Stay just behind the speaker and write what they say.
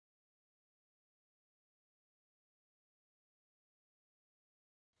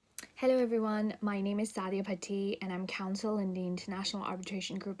Hello everyone, my name is Saadia Bhatty and I'm counsel in the International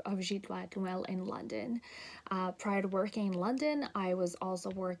Arbitration Group of Gide Loyrette Nouel in London. Prior to working in London, I was also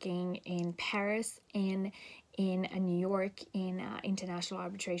working in Paris and in New York in international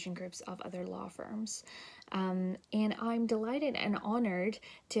arbitration groups of other law firms. And I'm delighted and honored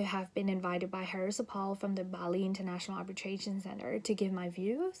to have been invited by Harris Apal from the Bali International Arbitration Center to give my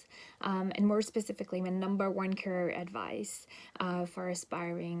views, and more specifically, my number one career advice for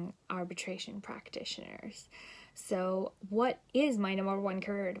aspiring arbitration practitioners. So, what is my number one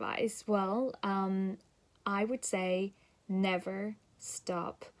career advice? Well, I would say never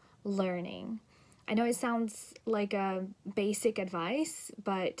stop learning. I know it sounds like a basic advice,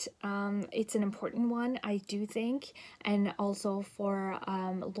 but it's an important one, I do think, and also for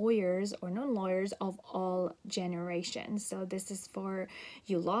lawyers or non-lawyers of all generations. So this is for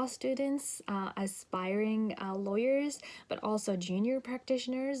you law students, aspiring lawyers, but also junior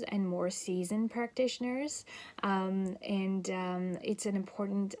practitioners and more seasoned practitioners. It's an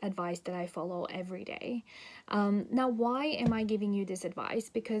important advice that I follow every day. Now, why am I giving you this advice?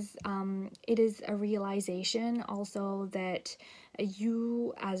 Because it is a realization also that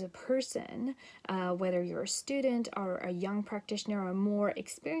you as a person, whether you're a student or a young practitioner or a more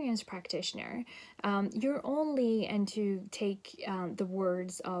experienced practitioner, you're only, and to take the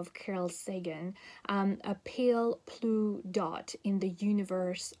words of Carl Sagan, a pale blue dot in the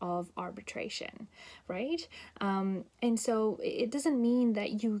universe of arbitration, right? And so it doesn't mean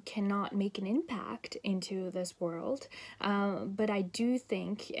that you cannot make an impact into this world, but I do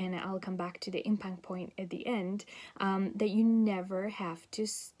think, and I'll come back to the impact point at the end, that you never have to,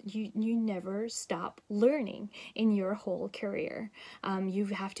 you never stop learning in your whole career. You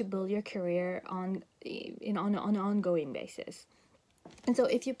have to build your career on an ongoing basis. And so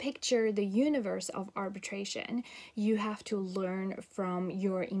if you picture the universe of arbitration, you have to learn from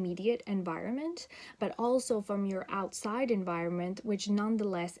your immediate environment, but also from your outside environment, which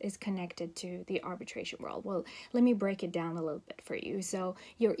nonetheless is connected to the arbitration world. Well, let me break it down a little bit for you. So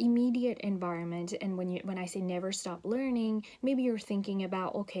your immediate environment, and when I say never stop learning, maybe you're thinking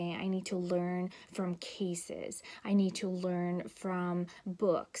about, okay, I need to learn from cases. I need to learn from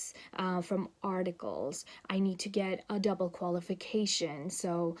books, from articles. I need to get a double qualification.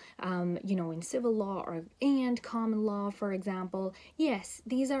 So, in civil law and common law, for example, yes,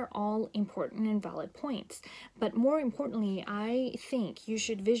 these are all important and valid points. But more importantly, I think you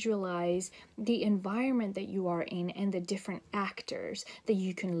should visualize the environment that you are in and the different actors that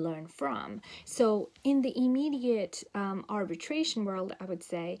you can learn from. So in the immediate arbitration world, I would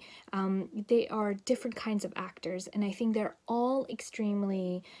say, they are different kinds of actors, and I think they're all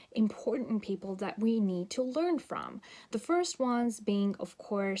extremely important people that we need to learn from. The first ones being, of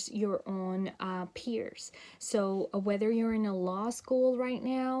course, your own peers. So whether you're in a law school right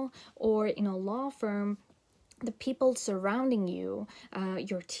now or in a law firm, the people surrounding you,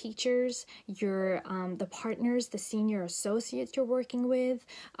 your teachers, the partners, the senior associates you're working with,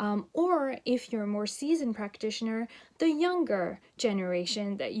 or if you're a more seasoned practitioner, the younger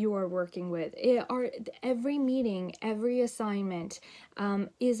generation that you are working with. Every meeting, every assignment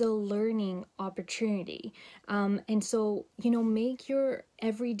is a learning opportunity. And so, make your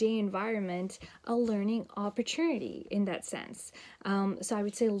everyday environment a learning opportunity in that sense. So I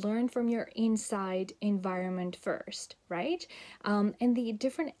would say learn from your inside environment first, right? And the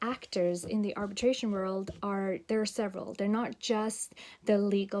different actors in the arbitration world there are several. They're not just the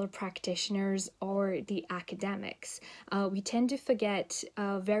legal practitioners or the academics. We tend to forget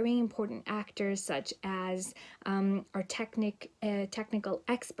very important actors such as our technical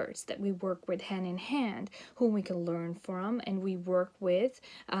experts that we work with hand in hand, whom we can learn from and we work with,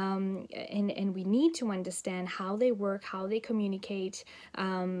 and we need to understand how they work, how they communicate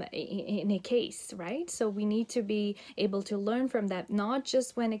in a case, right? So we need to be able to learn from that, not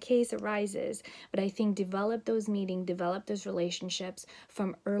just when a case arises, but I think develop those meetings, develop those relationships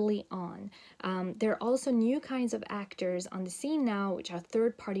from early on. There are also new kinds of actors on the scene now, which are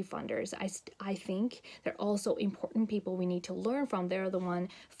third-party funders. I think they're also important people we need to learn from. They're the one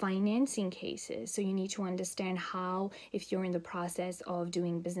financing cases. So you need to understand how, if you're in the process of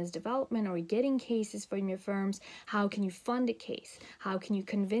doing business development or getting cases from your firms, how can you fund a case? How can you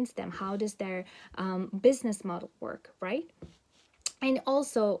convince them? How does their business model work, right? And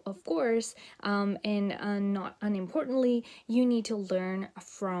also, of course, and not unimportantly, you need to learn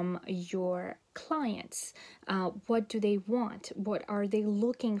from your clients. What do they want? What are they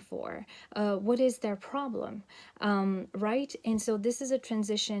looking for? What is their problem? Right? And so this is a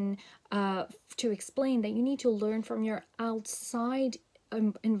transition to explain that you need to learn from your outside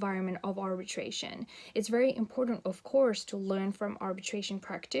environment of arbitration. It's very important, of course, to learn from arbitration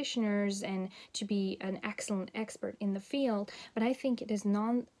practitioners and to be an excellent expert in the field, but I think it is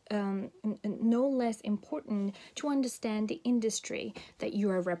no less important to understand the industry that you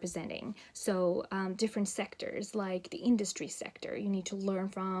are representing. So different sectors, like the industry sector, you need to learn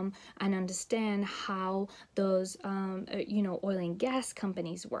from and understand how those oil and gas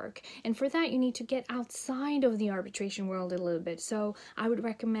companies work. And for that, you need to get outside of the arbitration world a little bit. So I would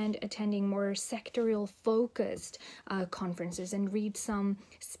recommend attending more sectorial focused conferences and read some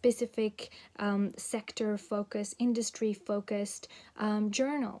specific sector focused, industry focused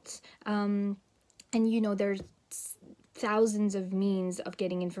journals. And there's thousands of means of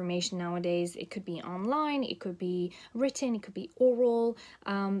getting information nowadays. It could be online, it could be written, it could be oral.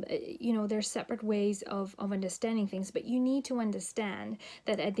 There's separate ways of understanding things, but you need to understand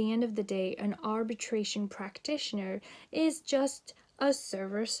that at the end of the day, an arbitration practitioner is just a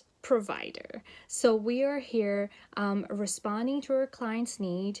service provider. So we are here responding to our client's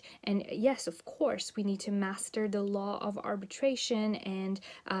need, and yes, of course, we need to master the law of arbitration and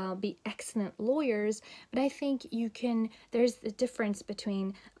be excellent lawyers, but I think there's the difference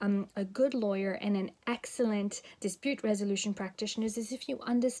between a good lawyer and an excellent dispute resolution practitioner is if you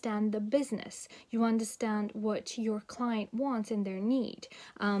understand the business, you understand what your client wants and their need.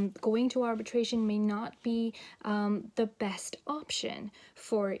 Going to arbitration may not be the best option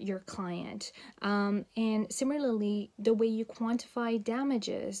for your client. And similarly, the way you quantify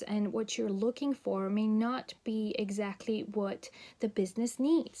damages and what you're looking for may not be exactly what the business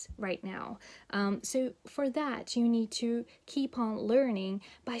needs right now. So for that, you need to keep on learning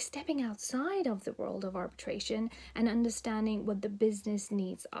by stepping outside of the world of arbitration and understanding what the business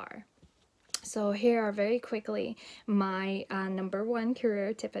needs are. So here are very quickly my number one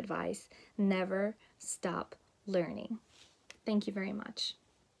career tip advice: never stop learning. Thank you very much.